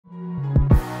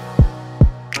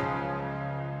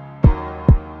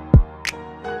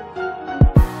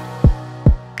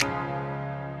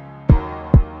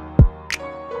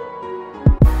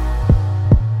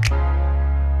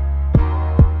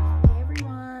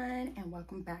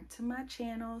welcome back to my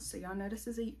channel. So y'all know this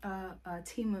is a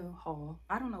Temu haul.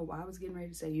 I don't know why I was getting ready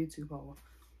to say YouTube haul.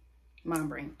 Mom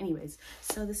brain. Anyways,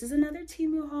 so this is another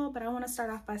Temu haul, but I want to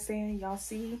start off by saying y'all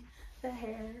see the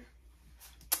hair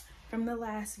from the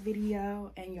last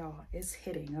video, and y'all, it's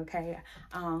hitting. Okay,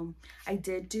 I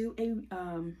did do a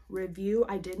review.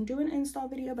 I didn't do an install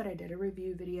video, but I did a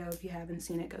review video. If you haven't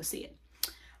seen it, go see it.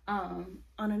 On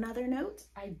another note,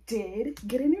 I did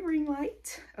get a new ring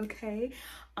light. Okay,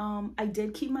 I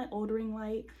did keep my old ring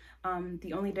light.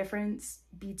 The only difference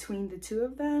between the two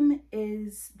of them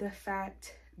is the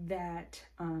fact that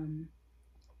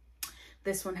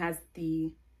this one has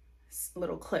the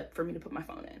little clip for me to put my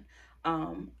phone in.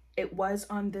 It was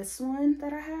on this one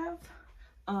that I have.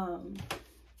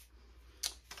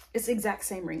 It's the exact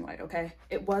same ring light, okay?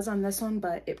 It was on this one,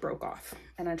 but it broke off,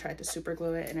 and I tried to super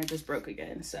glue it and it just broke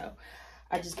again. So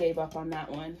I just gave up on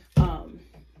that one.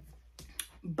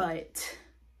 But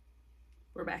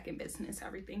we're back in business.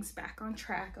 Everything's back on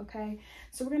track, okay?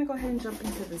 So we're gonna go ahead and jump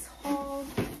into this haul.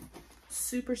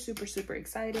 Super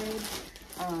excited.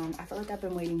 I feel like I've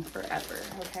been waiting forever,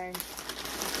 okay?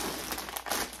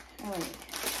 All right.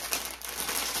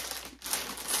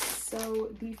 So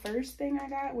the first thing I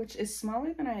got, which is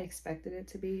smaller than I expected it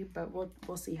to be, but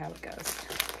we'll see how it goes,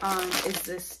 is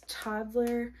this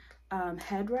toddler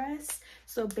headrest.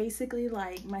 So basically,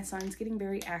 like, my son's getting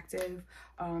very active.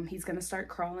 He's gonna start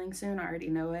crawling soon. I already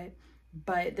know it.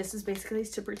 But this is basically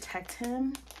to protect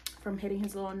him from hitting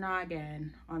his little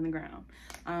noggin on the ground.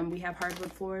 We have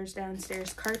hardwood floors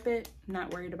downstairs. Carpet,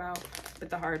 not worried about, but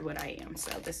the hardwood I am.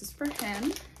 So this is for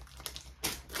him.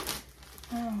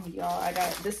 Oh, y'all,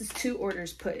 this is 2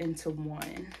 orders put into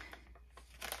one.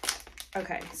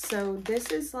 Okay, so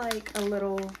this is like a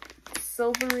little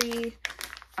silvery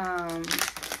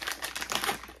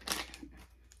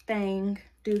thing,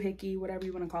 doohickey, whatever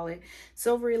you want to call it.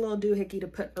 Silvery little doohickey to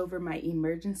put over my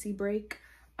emergency brake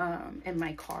in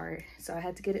my car. So I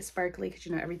had to get it sparkly because,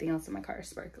 you know, everything else in my car is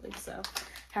sparkly. So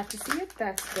have to see if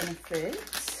that's gonna fit.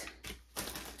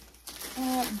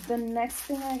 The next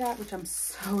thing I got, which I'm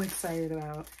so excited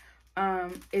about,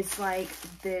 is like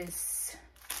this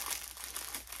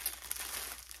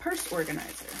purse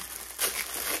organizer.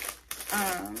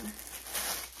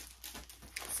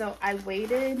 So I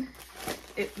waited,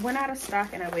 it went out of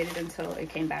stock and I waited until it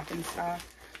came back in stock.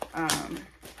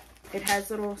 It has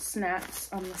little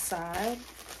snaps on the side.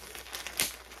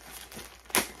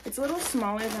 It's a little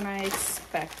smaller than I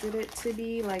expected it to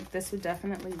be. Like, this would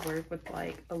definitely work with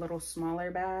like a little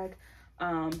smaller bag.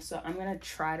 So I'm gonna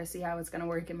try to see how it's gonna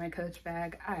work in my Coach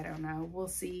bag. I don't know, we'll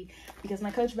see, because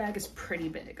my Coach bag is pretty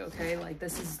big, okay? Like,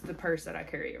 this is the purse that I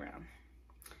carry around.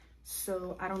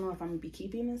 So I don't know if I'm gonna be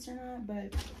keeping this or not,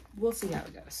 but we'll see how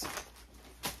it goes.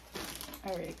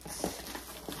 All right.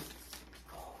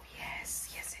 Oh, yes.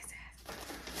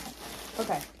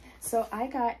 Okay, so I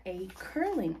got a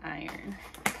curling iron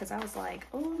because I was like,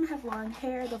 oh, I'm gonna have long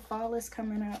hair, the fall is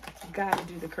coming up, gotta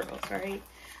do the curls, right?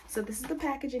 So this is the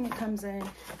packaging it comes in.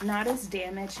 Not as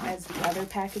damaged as the other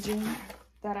packaging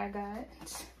that I got.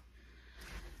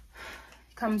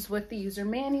 Comes with the user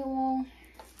manual.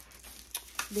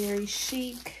 Very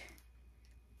chic.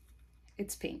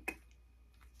 It's pink.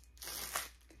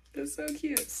 It's so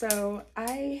cute. So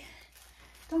I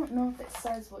don't know if it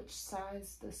says which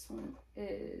size this one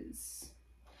is.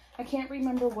 I can't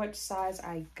remember which size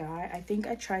I got. I think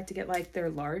I tried to get like their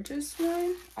largest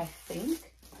one, I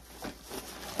think.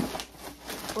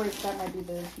 Or that might be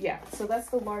the, yeah, so that's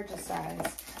the largest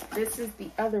size. This is the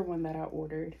other one that I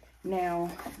ordered. Now,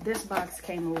 this box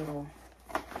came a little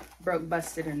broke,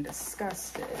 busted, and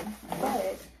disgusted,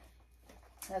 but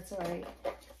that's all right.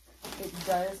 It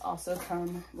does also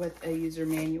come with a user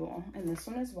manual in this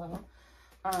one as well.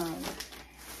 I'm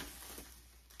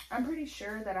pretty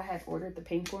sure that I had ordered the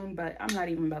pink one, but I'm not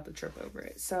even about to trip over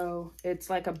it. So it's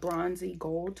like a bronzy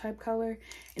gold type color,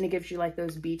 and it gives you like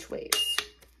those beach waves.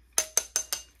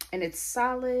 And it's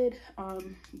solid,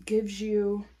 gives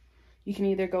you, you can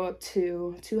either go up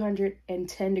to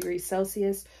 210 degrees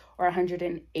Celsius or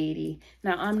 180.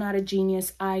 Now, I'm not a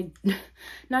genius.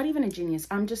 Not even a genius.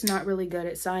 I'm just not really good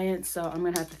at science. So I'm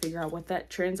going to have to figure out what that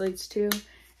translates to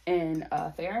in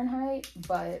Fahrenheit.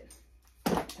 But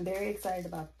I'm very excited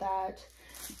about that.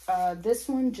 This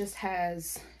one just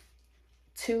has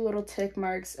 2 little tick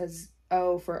marks as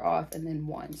O for off and then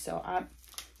 1. So I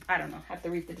don't know. I have to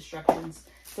read the instructions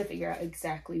to figure out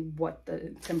exactly what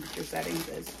the temperature settings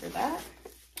is for that.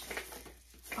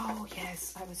 Oh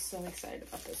yes, I was so excited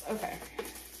about this. Okay,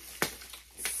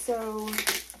 so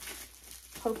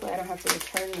hopefully I don't have to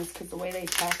return this because the way they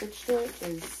packaged it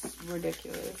is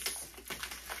ridiculous.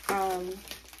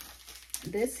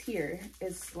 This here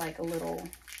is like a little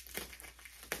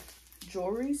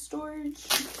jewelry storage.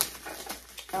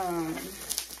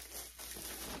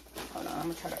 Hold on, I'm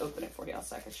gonna try to open it for y'all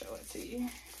so I can show it to you.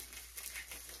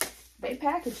 They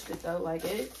packaged it though, like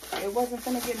it wasn't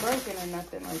gonna get broken or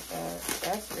nothing like that.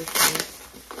 That's for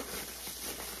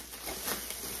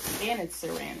sure. And it's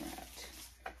saran wrapped.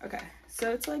 Okay,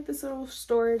 so it's like this little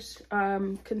storage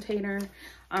container.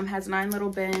 Has 9 little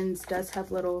bins, does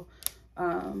have little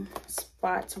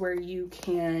spots where you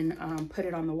can put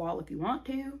it on the wall if you want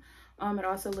to. It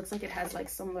also looks like it has like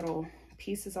some little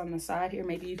pieces on the side here.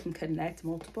 Maybe you can connect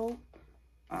multiple.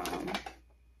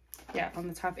 Yeah, on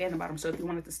the top and the bottom. So if you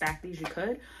wanted to stack these, you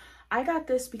could. I got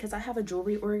this because I have a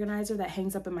jewelry organizer that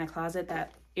hangs up in my closet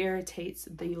that irritates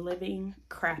the living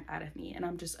crap out of me, and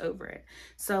I'm just over it.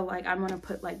 So like I'm gonna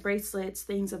put like bracelets,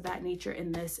 things of that nature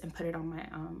in this and put it on my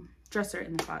dresser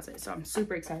in the closet. So I'm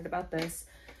super excited about this.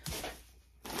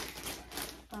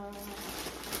 Okay,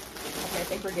 I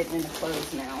think we're getting into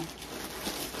clothes now.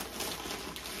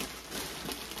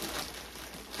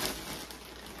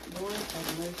 Lord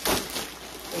have mercy.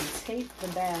 They tape the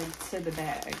bag to the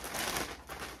bag.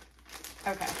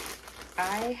 Okay,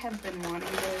 I have been wanting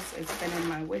this. It's been in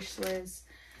my wish list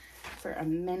for a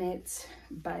minute,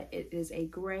 but it is a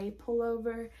gray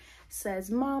pullover.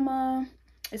 Says Mama,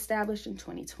 established in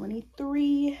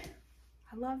 2023.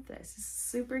 I love this. It's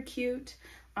super cute.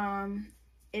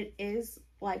 It is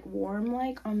like warm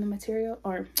like on the material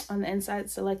or on the inside,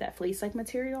 so like that fleece like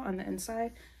material on the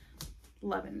inside.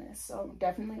 Loving this, so I'm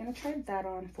definitely gonna try that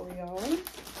on for y'all.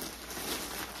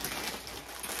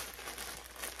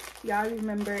 Y'all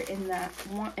remember in that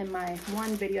one, in my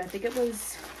one video, I think it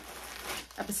was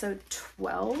episode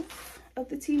 12 of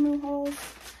the Temu haul,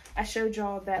 I showed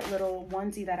y'all that little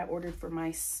onesie that I ordered for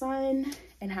my son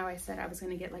and how I said I was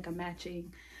gonna get like a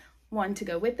matching one to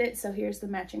go with it. So here's the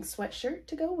matching sweatshirt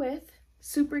to go with.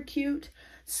 Super cute,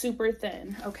 super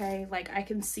thin, okay? Like I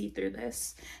can see through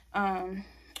this.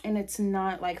 And it's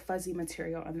not like fuzzy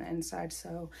material on the inside.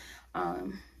 So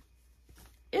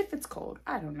if it's cold,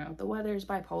 I don't know, the weather is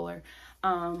bipolar,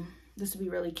 this would be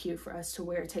really cute for us to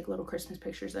wear, take little Christmas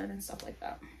pictures in and stuff like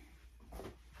that.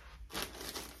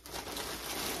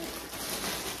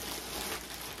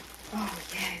 Oh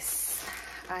yes,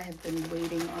 I have been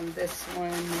waiting on this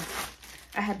one.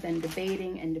 I have been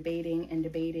debating and debating and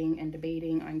debating and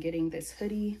debating on getting this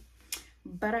hoodie,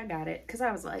 but I got it because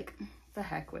I was like, the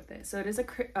heck with it. So it is a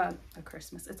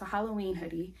Christmas, it's a Halloween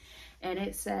hoodie, and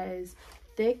it says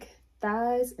thick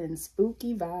thighs and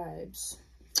spooky vibes.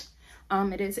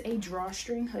 It is a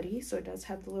drawstring hoodie, so it does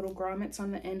have the little grommets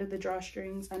on the end of the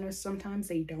drawstrings. I know sometimes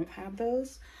they don't have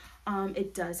those.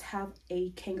 It does have a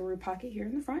kangaroo pocket here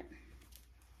in the front,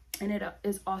 and it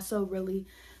is also really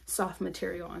soft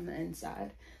material on the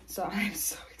inside. So I'm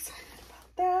so excited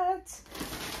about that.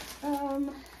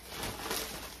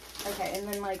 Okay, and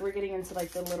then like we're getting into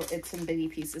like the little its and bitty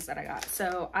pieces that I got.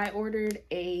 So I ordered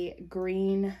a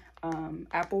green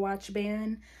Apple Watch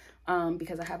band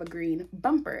because I have a green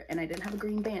bumper and I didn't have a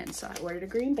green band. So I ordered a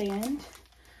green band.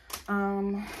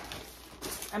 I'm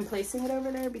placing it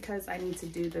over there because I need to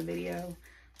do the video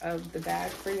of the bag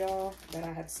for y'all that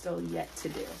I have still yet to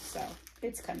do. So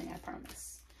it's coming, I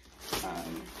promise. Let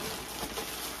me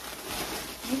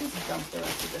just dump the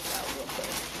rest of this out real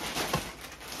quick.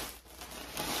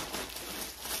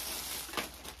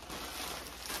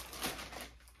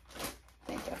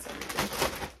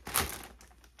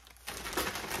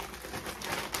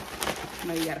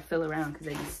 You gotta fill around because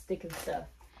they be sticking stuff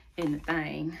in the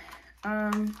thing.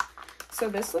 So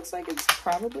this looks like it's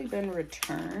probably been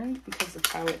returned because of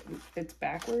how it's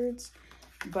backwards,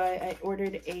 but I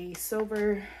ordered a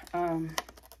silver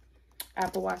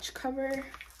Apple Watch cover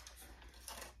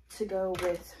to go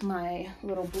with my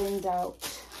little blinged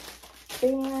out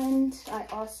band. I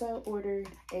also ordered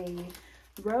a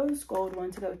rose gold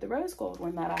one to go with the rose gold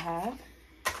one that I have.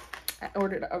 I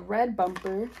ordered a red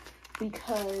bumper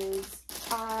because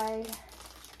I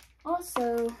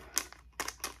also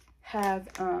have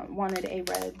wanted a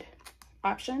red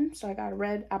option, so I got a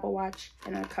red Apple Watch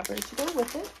and a cover to go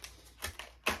with it.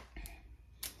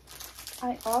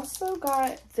 I also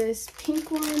got this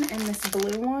pink one and this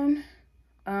blue one.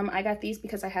 I got these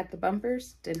because I had the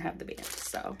bumpers, didn't have the band,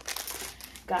 so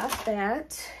got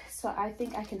that. So I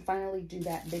think I can finally do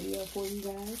that video for you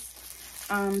guys.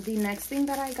 The next thing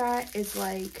that I got is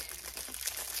like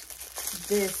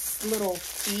this little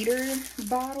feeder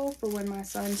bottle for when my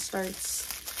son starts,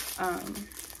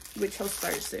 which he'll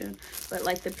start soon, but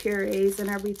like the purees and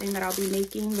everything that I'll be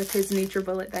making with his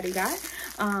NutriBullet that he got.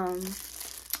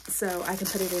 So I can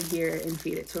put it in here and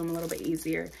feed it to him a little bit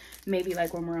easier maybe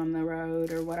like when we're on the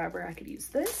road or whatever, I could use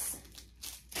this.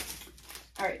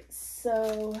 All right,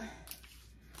 so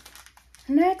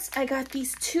next I got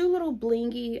these two little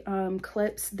blingy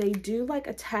clips. They do like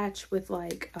attach with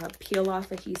like peel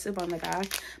off adhesive on the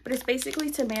back, but it's basically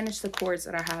to manage the cords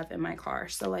that I have in my car.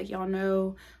 So like y'all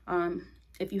know,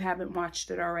 if you haven't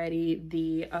watched it already,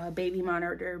 the baby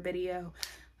monitor video,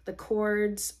 the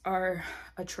cords are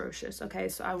atrocious. Okay,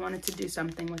 so I wanted to do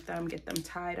something with them, get them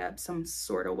tied up some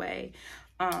sort of way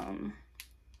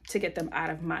to get them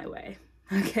out of my way.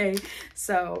 Okay,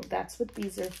 so that's what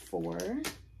these are for.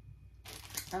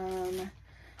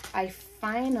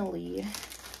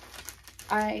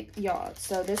 Y'all,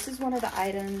 so this is one of the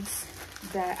items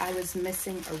that I was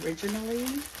missing originally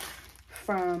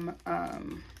from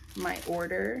my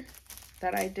order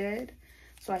that I did.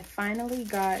 So I finally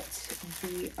got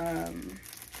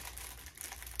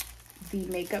the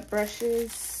makeup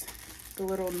brushes, the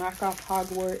little knockoff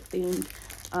Hogwarts themed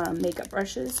makeup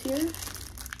brushes here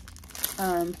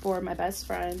for my best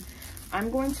friend. I'm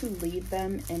going to leave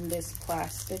them in this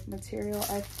plastic material,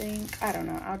 I think. I don't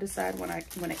know. I'll decide when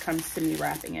it comes to me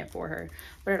wrapping it for her.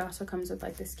 But it also comes with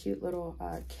like this cute little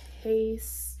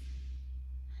case.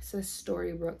 It's a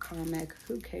Storybook comic.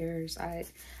 Who cares? I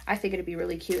think it'd be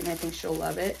really cute, and I think she'll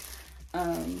love it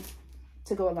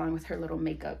to go along with her little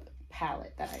makeup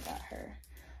palette that I got her.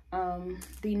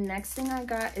 The next thing I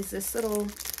got is this little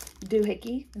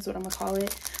doohickey, is what I'm gonna call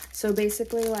it. So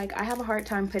basically, like, I have a hard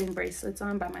time putting bracelets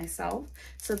on by myself.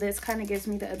 So this kind of gives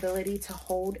me the ability to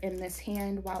hold in this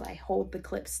hand while I hold the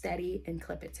clip steady and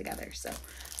clip it together. So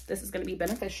this is going to be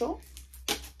beneficial.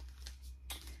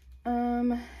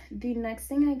 The next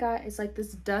thing I got is like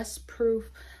this dust proof,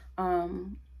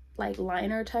 like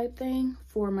liner type thing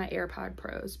for my AirPod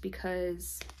Pros,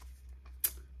 because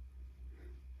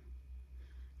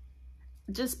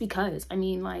I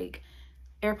mean, like,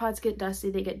 AirPods get dusty,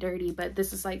 they get dirty, but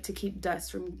this is like to keep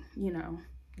dust from, you know,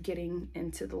 getting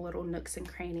into the little nooks and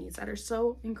crannies that are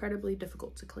so incredibly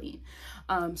difficult to clean.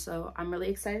 So I'm really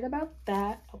excited about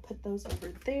that. I'll put those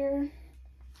over there.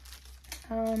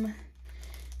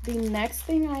 The next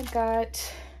thing I got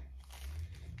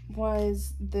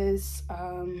was this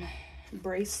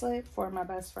bracelet for my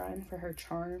best friend for her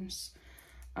charms.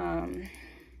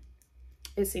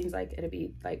 It seems like it'll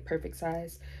be like perfect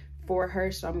size for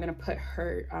her, so I'm gonna put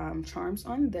her charms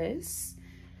on this.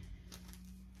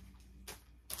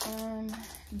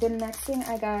 The next thing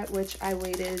I got, which I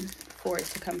waited for it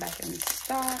to come back in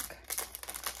stock,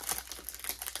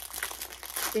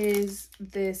 is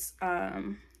this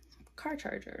car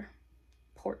charger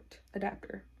port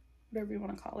adapter, whatever you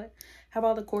want to call it. Have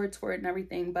all the cords for it and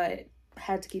everything, but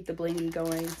had to keep the blingy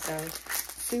going, so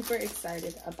super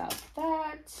excited about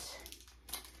that.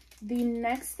 The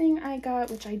next thing I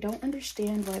got, which I don't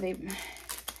understand why they,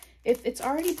 if it's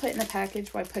already put in a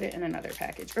package, why put it in another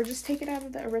package? Or just take it out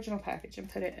of the original package and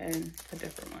put it in a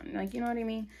different one. Like, you know what I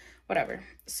mean? Whatever.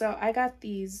 So I got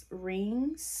these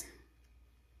rings.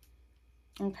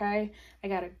 Okay. I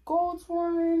got a gold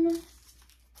one.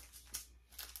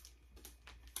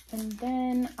 And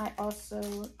then I also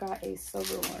got a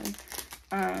silver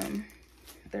one.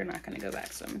 They're not going to go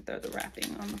back, so I'm going to throw the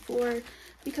wrapping on the floor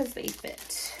because they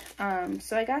fit.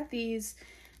 So I got these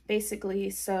basically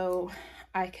so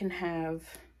I can have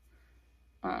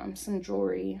some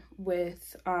jewelry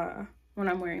with when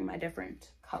I'm wearing my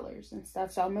different colors and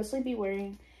stuff. So I'll mostly be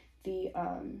wearing the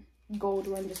gold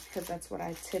one just because that's what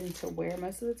I tend to wear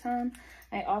most of the time.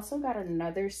 I also got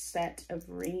another set of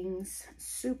rings.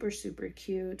 Super, super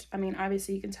cute. I mean,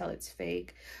 obviously you can tell it's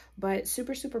fake, but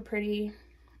super, super pretty.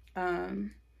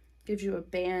 Gives you a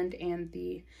band and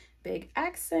the big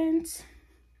accent.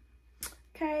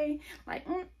 Okay, like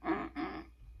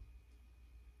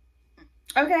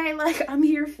okay, like I'm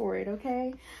here for it.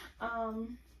 Okay.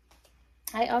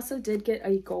 I also did get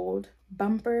a gold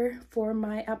bumper for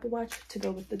my Apple Watch to go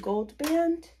with the gold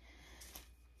band.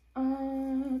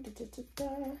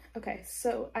 Okay,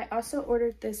 so I also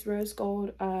ordered this rose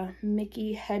gold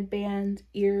Mickey headband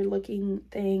ear looking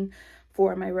thing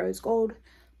for my rose gold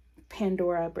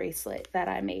Pandora bracelet that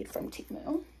I made from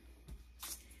Temu.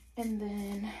 And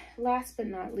then last but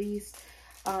not least,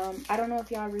 I don't know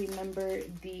if y'all remember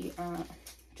the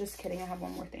just kidding, I have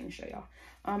one more thing to show y'all.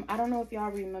 I don't know if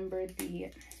y'all remember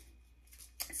the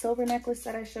silver necklace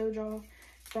that I showed y'all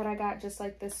that I got just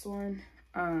like this one,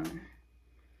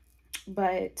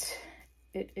 but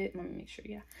it let me make sure.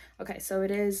 Yeah, okay, so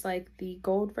it is like the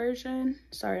gold version.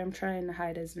 Sorry, I'm trying to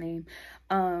hide his name.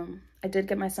 I did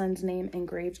get my son's name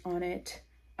engraved on it,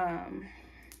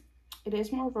 It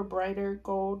is more of a brighter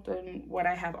gold than what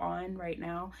I have on right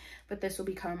now, but this will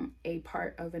become a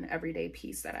part of an everyday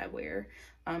piece that I wear.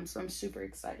 So I'm super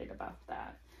excited about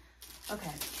that.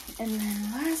 Okay, and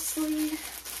then lastly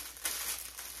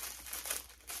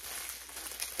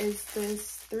is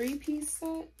this 3-piece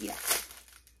set.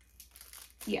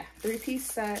 Yeah,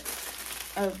 3-piece set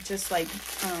of just like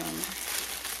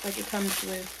it comes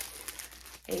with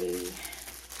a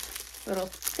little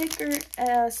thicker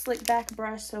slick back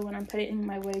brush, so when I'm putting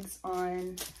my wigs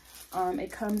on,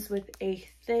 it comes with a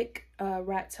thick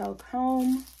rat tail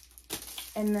comb,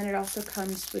 and then it also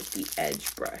comes with the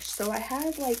edge brush. So I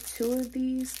have like 2 of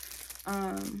these.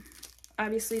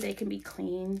 Obviously they can be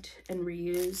cleaned and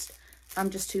reused. I'm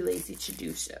just too lazy to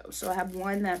do so. So I have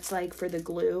one that's like for the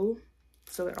glue,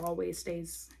 so it always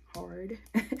stays hard.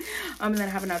 And then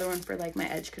I have another one for like my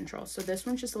edge control. So this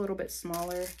one's just a little bit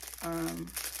smaller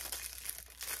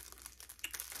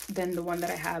than the one that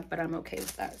I have, but I'm okay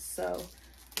with that. So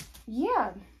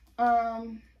yeah,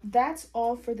 that's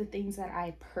all for the things that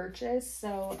I purchased.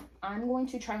 So I'm going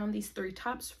to try on these 3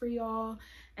 tops for y'all,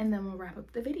 and then we'll wrap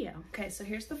up the video. Okay, so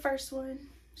here's the first one.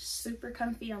 Super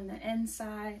comfy on the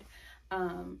inside.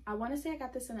 I want to say I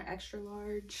got this in an extra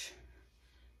large.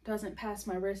 Doesn't pass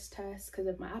my wrist test because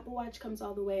if my Apple Watch comes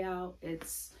all the way out,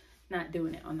 it's not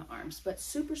doing it on the arms. But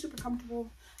super, super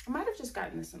comfortable. I might have just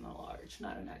gotten this in a large,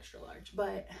 not an extra large,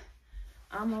 but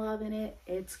I'm loving it.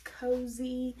 It's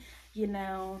cozy, you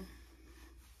know.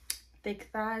 Thick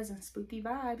thighs and spooky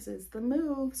vibes is the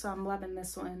move. So I'm loving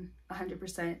this one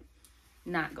 100%.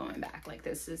 Not going back. Like,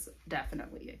 this is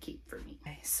definitely a keep for me.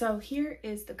 Okay, so here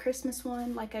is the Christmas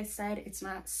one. Like I said, it's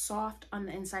not soft on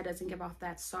the inside, doesn't give off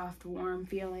that soft warm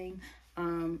feeling.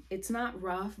 It's not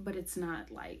rough, but it's not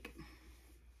like,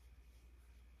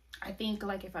 I think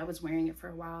like if I was wearing it for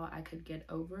a while I could get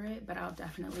over it, but I'll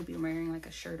definitely be wearing like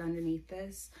a shirt underneath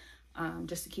this,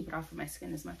 just to keep it off of my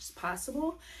skin as much as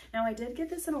possible. Now I did get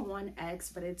this in a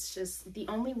 1X, but it's just the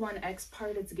only 1X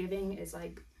part it's giving is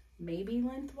like maybe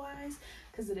lengthwise,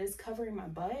 because it is covering my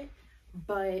butt.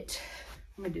 But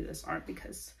I'm gonna do this arm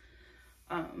because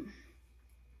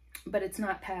but it's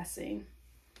not passing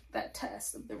that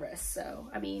test of the rest.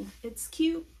 So I mean, it's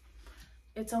cute,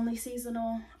 it's only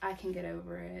seasonal, I can get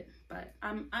over it, but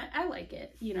I like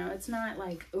it, you know. It's not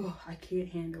like, oh, I can't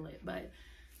handle it, but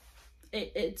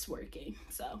it's working.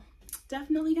 So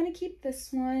definitely gonna keep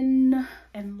this one.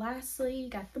 And lastly,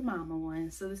 got the mama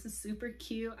one. So this is super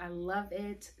cute. I love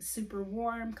it. Super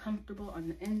warm, comfortable on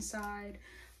the inside.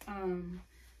 Arm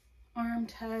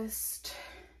test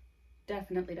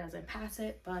definitely doesn't pass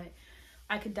it, but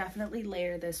I could definitely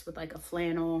layer this with like a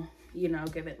flannel, you know,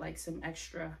 give it like some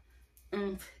extra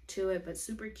oomph to it. But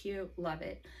super cute, love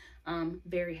it.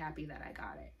 Very happy that I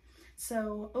got it.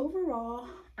 So overall,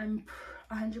 I'm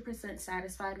 100%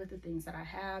 satisfied with the things that I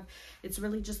have. It's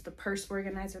really just the purse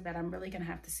organizer that I'm really gonna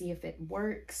have to see if it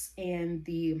works, and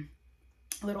the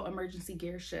little emergency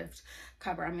gear shift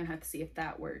cover, I'm gonna have to see if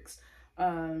that works.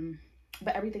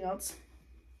 But everything else,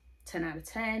 10 out of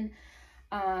 10.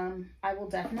 I will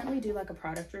definitely do like a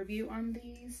product review on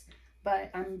these,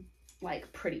 but I'm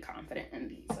like pretty confident in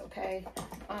these, okay?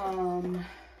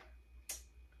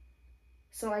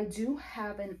 So I do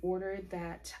have an order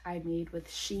that I made with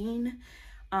Shein.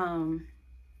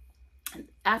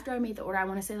 After I made the order, I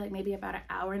want to say like maybe about an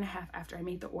hour and a half after I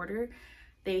made the order,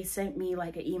 they sent me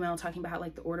like an email talking about how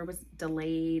like the order was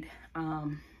delayed,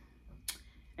 and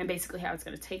basically how it's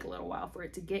going to take a little while for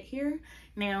it to get here.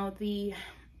 Now the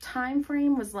time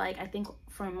frame was like, I think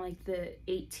from like the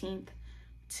 18th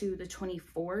to the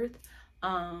 24th.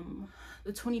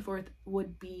 The 24th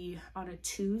would be on a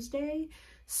Tuesday.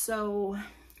 So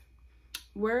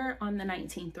we're on the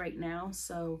 19th right now.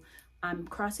 So I'm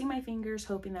crossing my fingers,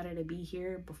 hoping that it'll be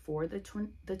here before the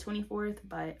 24th,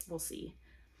 but we'll see.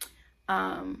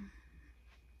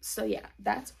 So yeah,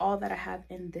 that's all that I have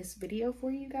in this video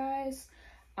for you guys.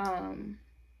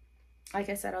 Like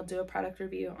I said, I'll do a product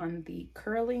review on the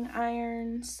curling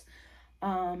irons.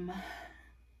 I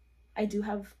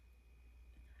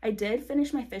did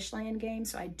finish my Fishland game,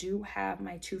 so I do have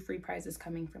my 2 free prizes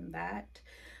coming from that.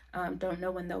 Don't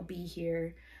know when they'll be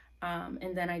here.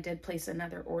 And then I did place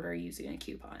another order using a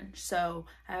coupon. So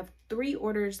I have 3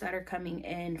 orders that are coming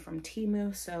in from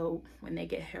Temu. So when they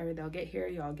get here, they'll get here.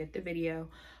 Y'all get the video.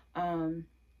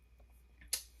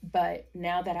 But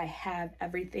now that I have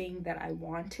everything that I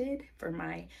wanted for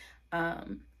my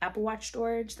Apple Watch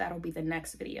storage, that'll be the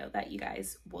next video that you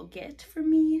guys will get from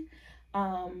me.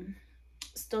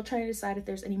 Still trying to decide if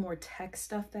there's any more tech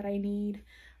stuff that I need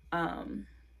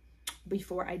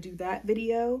before I do that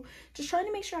video. Just trying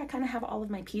to make sure I kind of have all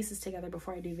of my pieces together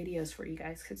before I do videos for you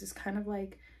guys, because it's kind of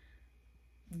like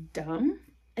dumb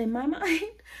in my mind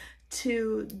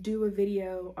to do a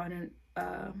video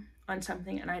on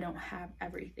something and I don't have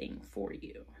everything for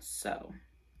you. So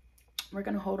we're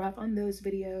gonna hold off on those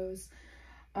videos.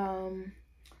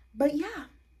 But yeah,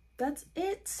 that's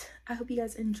it. I hope you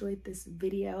guys enjoyed this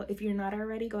video. If you're not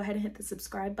already, go ahead and hit the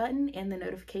subscribe button and the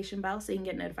notification bell so you can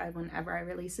get notified whenever I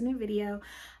release a new video.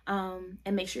 And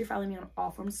make sure you follow me on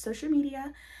all forms of social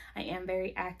media. I am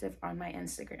very active on my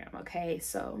Instagram, okay?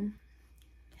 So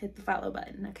hit the follow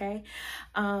button, okay?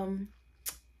 And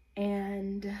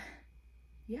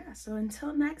yeah, so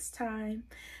until next time,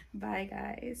 bye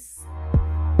guys.